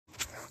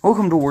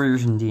Welcome to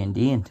Warriors in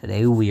D&D, and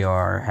today we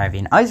are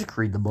having Isaac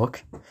read the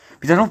book,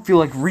 because I don't feel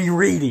like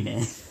rereading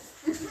it.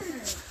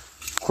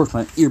 Of course,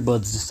 my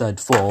earbuds decide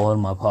to fall out of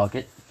my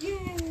pocket.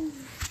 Yay.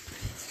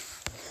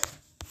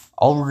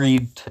 I'll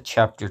read to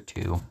chapter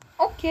 2.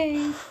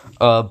 Okay.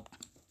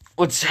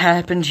 What's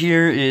happened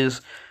here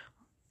is,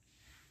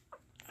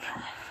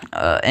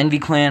 Envy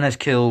Clan has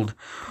killed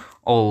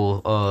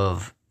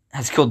the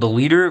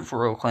leader of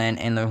Royal Clan,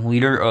 and the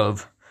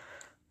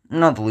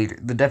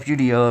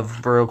deputy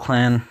of Royal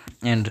Clan,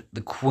 and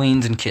the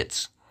queens and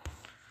kits.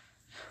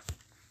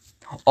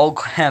 All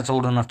cats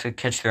old enough to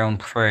catch their own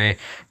prey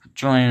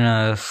join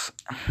us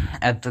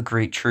at the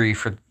great tree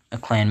for a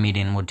clan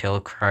meeting, Woodtail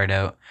cried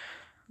out.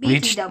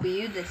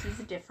 BTW, this is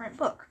a different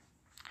book.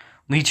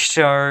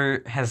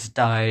 Leechstar has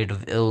died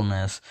of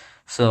illness,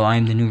 so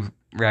I'm the new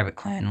Rabbit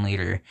Clan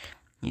leader.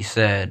 He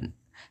said,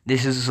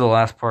 this is the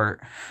last part.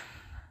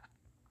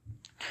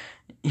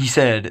 He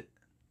said,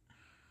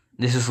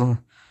 this is the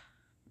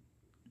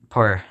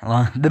part.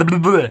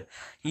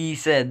 He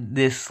said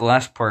this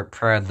last part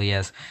proudly,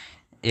 as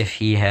if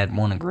he had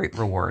won a great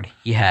reward.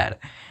 He had.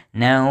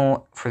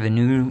 Now for the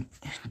new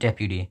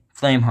deputy,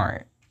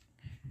 Flameheart.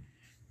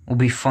 Will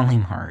be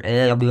Flameheart.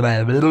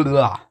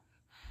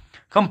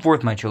 Come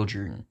forth, my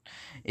children.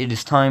 It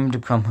is time to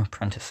become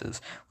apprentices.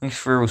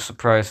 Leechfur was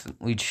surprised that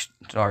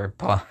Leechstar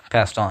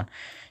passed on.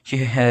 She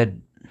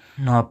had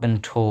not been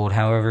told,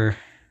 however,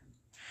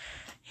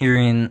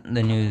 hearing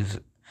the news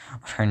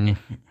of her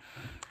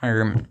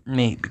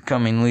mate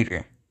becoming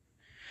leader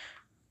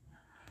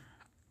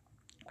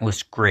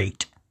was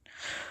great.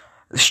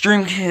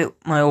 Stream Kit,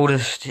 my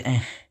oldest,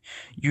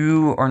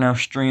 you are now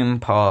Stream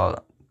Paw.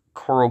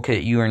 Coral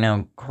Kit, you are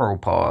now Coral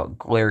Paw.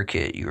 Glare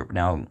Kit, you are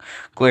now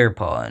Glare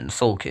Paw. And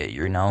Soul Kit,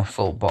 you are now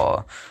Soul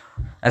Paw.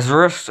 As the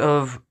rest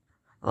of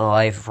the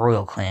life of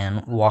Royal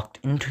Clan walked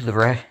into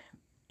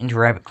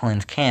Rabbit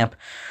Clan's camp,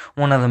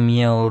 one of them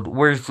yelled,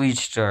 "Where's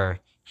Leechstar?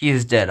 He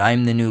is dead. I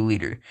am the new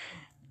leader.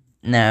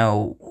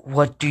 Now,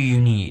 what do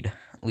you need?"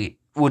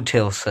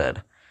 Woodtail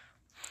said.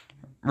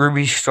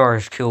 Ruby Star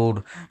has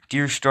killed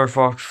Deer Star,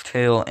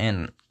 Foxtail,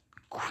 and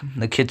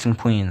the kits and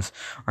queens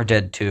are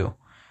dead too.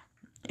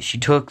 She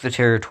took the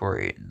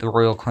territory, the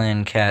Royal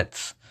Clan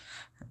cat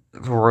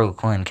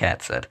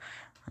said.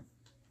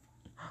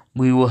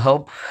 We will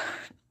help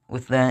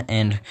with that,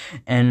 and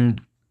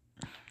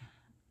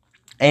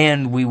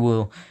we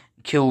will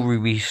kill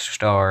Ruby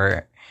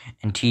Star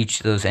and teach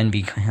those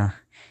Envy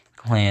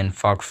Clan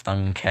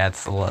Foxtongue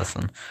cats the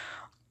lesson.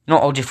 No,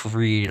 I'll just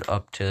read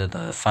up to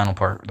the final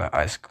part that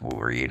Isaac will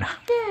read.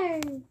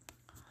 Yay.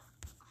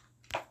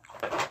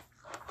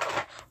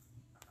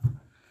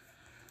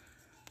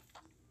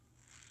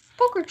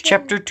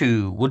 Chapter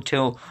 2.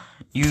 Woodtail,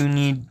 you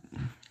need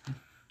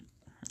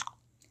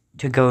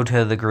to go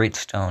to the Great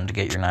Stone to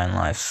get your 9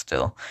 lives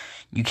still.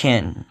 You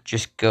can't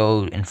just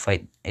go and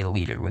fight a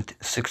leader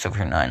with 6 of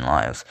your 9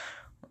 lives,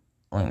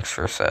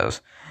 Linkfur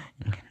says.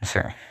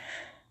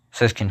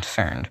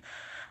 Concerned.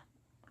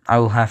 I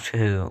will have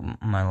to,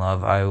 my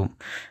love. I will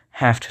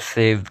have to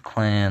save the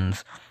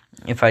clans.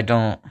 If I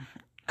don't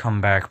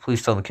come back,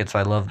 please tell the kids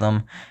I love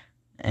them,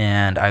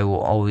 and I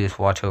will always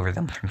watch over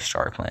them from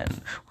Star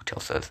Clan, Woodtail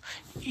says.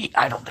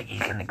 I don't think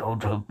he's going to go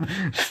to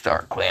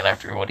Star Clan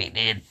after what he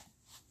did.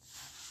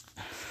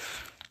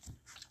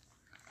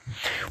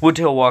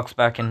 Woodtail walks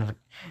back into the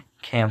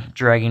camp,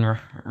 dragging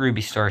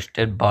Ruby Star's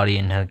dead body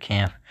into the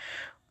camp.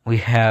 We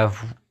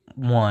have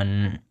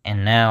won,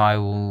 and now I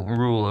will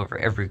rule over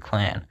every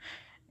clan.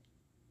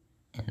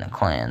 And the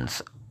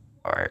clans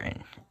are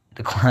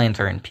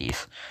in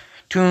peace.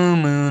 2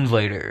 moons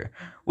later.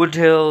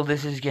 Woodtail,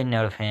 this is getting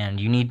out of hand.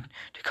 You need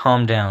to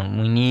calm down.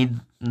 We need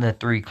the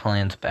 3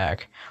 clans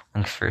back,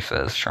 Linkfur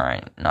says,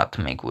 trying not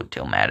to make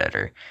Woodtail mad at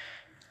her.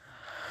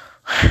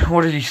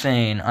 What is he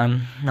saying?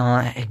 I'm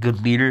not a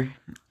good leader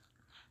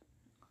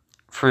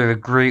for the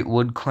Great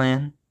Wood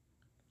Clan?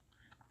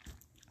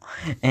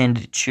 And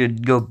it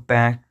should go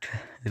back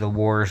to the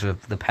wars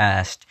of the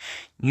past.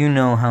 You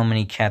know how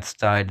many cats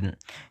died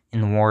in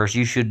the wars.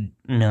 You should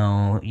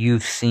know.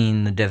 You've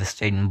seen the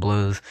devastating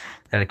blows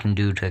that it can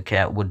do to a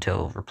cat,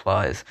 Woodtail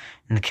replies.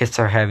 And the kits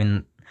are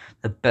having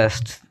the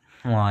best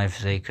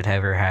lives they could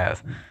ever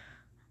have.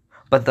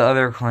 But the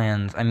other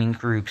clans,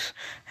 groups,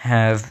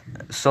 have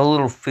so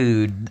little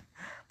food,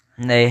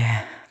 they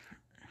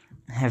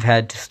have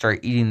had to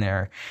start eating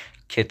their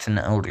kits and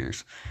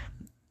elders.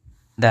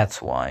 That's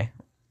why.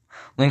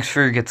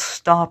 Linkfur gets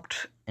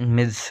stopped in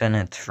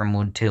mid-sentence from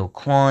Woodtail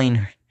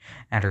clawing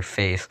at her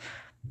face.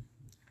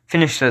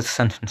 Finish that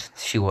sentence and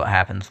see what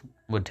happens,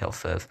 Woodtail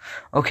says.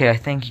 Okay, I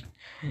think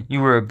you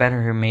were a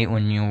better mate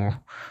when you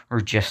were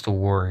just a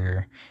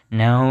warrior.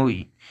 Now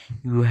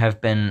you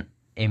have been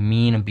a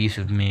mean,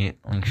 abusive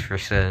mate, Linkfur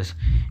says.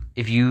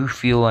 If you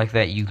feel like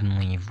that, you can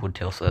leave,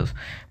 Woodtail says.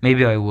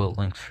 Maybe I will,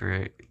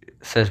 Linkfur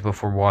says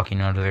before walking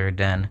out of their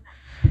den.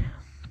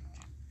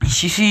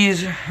 She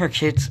sees her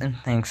kits and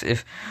thinks,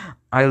 if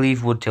I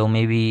leave Woodtail,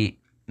 if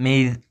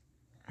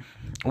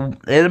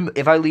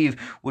I leave,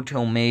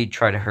 Woodtail may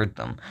try to hurt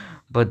them,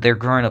 but they're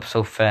growing up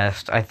so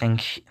fast, I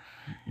think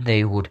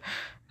they would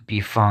be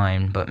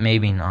fine, but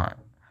maybe not.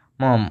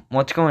 Mom,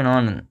 what's going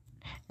on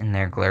in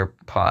there?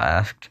 Grandpa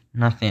asked.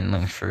 Nothing,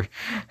 Lucifer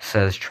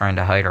says, trying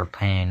to hide her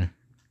pain.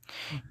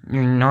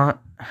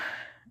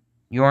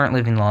 You aren't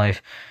living the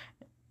life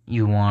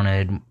you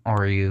wanted,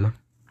 are you?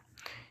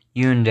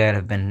 You and Dad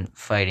have been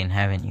fighting,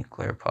 haven't you?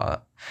 Grandpa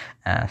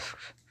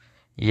asks.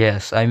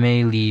 Yes, I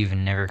may leave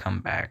and never come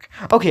back.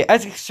 Okay,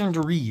 Isaac's turn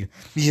to read,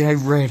 because I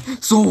read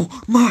so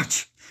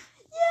much.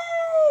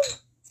 Yay!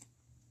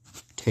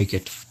 Take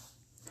it.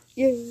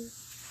 Yay.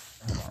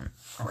 Hold on.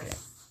 Okay.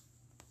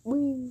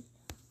 Wee.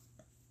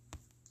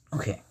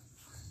 Okay.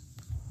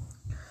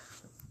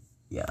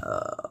 Yeah,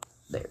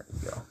 there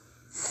you go.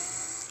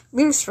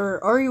 Lucifer,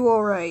 are you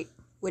alright?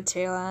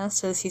 Woodtail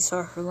asked as he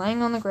saw her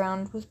lying on the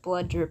ground with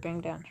blood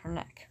dripping down her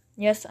neck.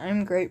 Yes,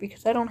 I'm great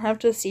because I don't have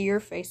to see your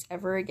face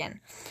ever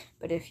again.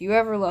 But if you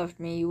ever loved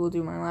me, you will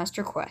do my last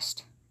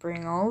request.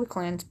 Bring all the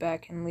clans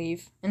back and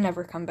leave and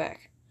never come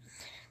back.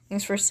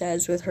 Lucifer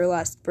says with her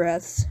last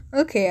breaths.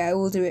 Okay, I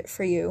will do it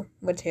for you,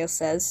 Woodtail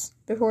says,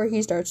 before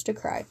he starts to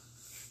cry.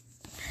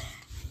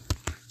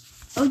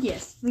 Oh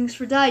yes,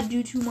 Lucifer died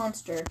due to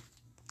monster.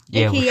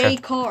 Yeah, AKA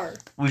car.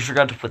 we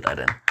forgot to put that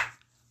in.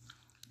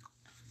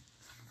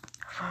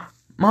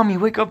 Mommy,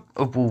 wake up,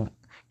 Opal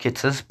Kit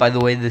says. By the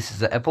way, this is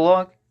the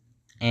epilogue,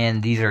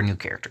 and these are new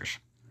characters.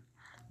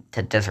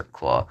 To Desert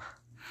Claw.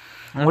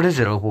 What is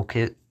it, Opal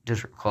Kit?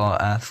 Desert Claw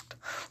asked.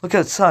 Look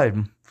outside,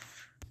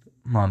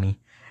 Mommy.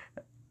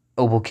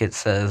 Opal Kit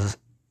says.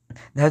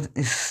 That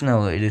is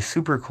snow. It is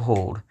super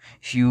cold.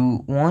 If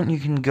you want, you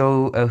can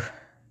go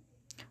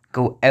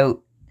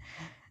out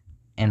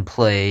and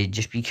play.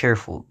 Just be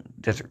careful,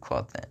 Desert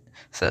Claw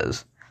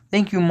says.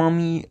 Thank you,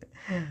 Mommy.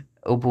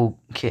 Opal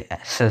Kit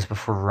says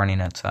before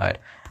running outside.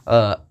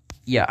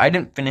 Yeah, I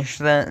didn't finish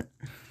that.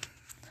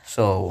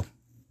 So,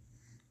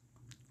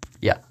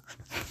 yeah.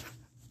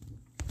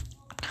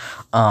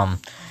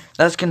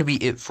 That's gonna be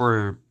it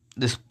for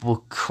this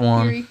book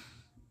one. Theory.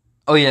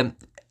 Oh yeah,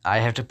 I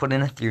have to put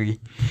in a theory.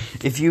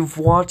 If you've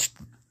watched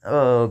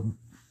all the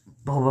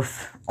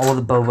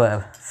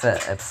Boba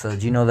Fett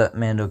episodes, you know that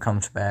Mando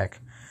comes back.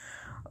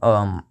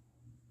 So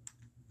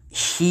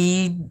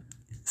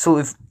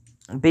if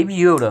Baby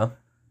Yoda,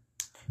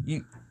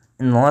 in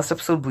the last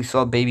episode we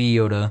saw Baby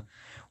Yoda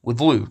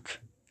with Luke,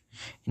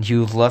 and he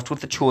was left with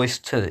the choice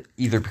to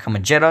either become a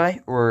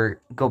Jedi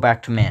or go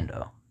back to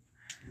Mando.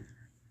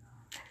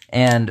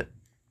 And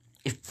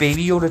if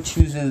Baby Yoda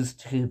chooses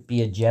to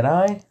be a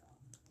Jedi,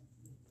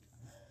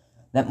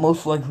 that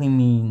most likely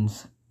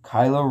means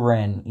Kylo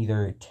Ren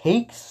either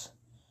takes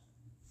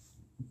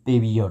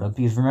Baby Yoda,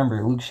 because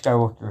remember, Luke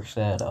Skywalker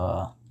said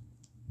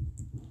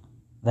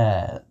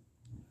that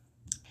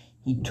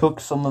he took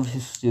some of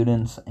his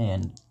students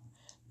and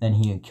then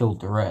he had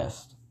killed the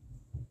rest.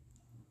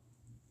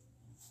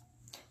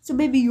 So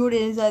Baby Yoda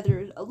is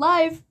either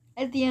alive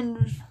at the end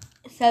of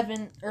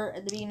 7, or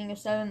at the beginning of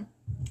 7,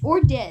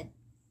 or dead.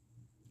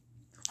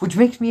 Which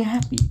makes me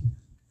happy.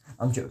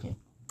 I'm joking.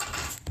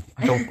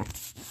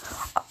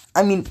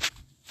 I mean,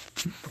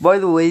 by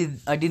the way,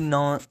 I did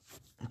not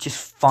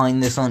just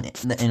find this on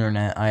the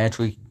internet. I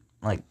actually,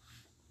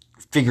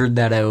 figured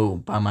that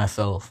out by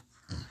myself.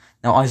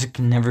 Now, Isaac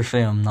can never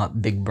say I'm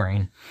not big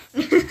brain.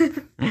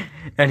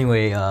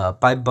 Anyway,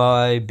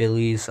 bye-bye,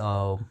 Billies.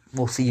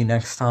 We'll see you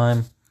next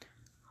time.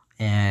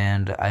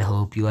 And I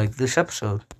hope you like this episode.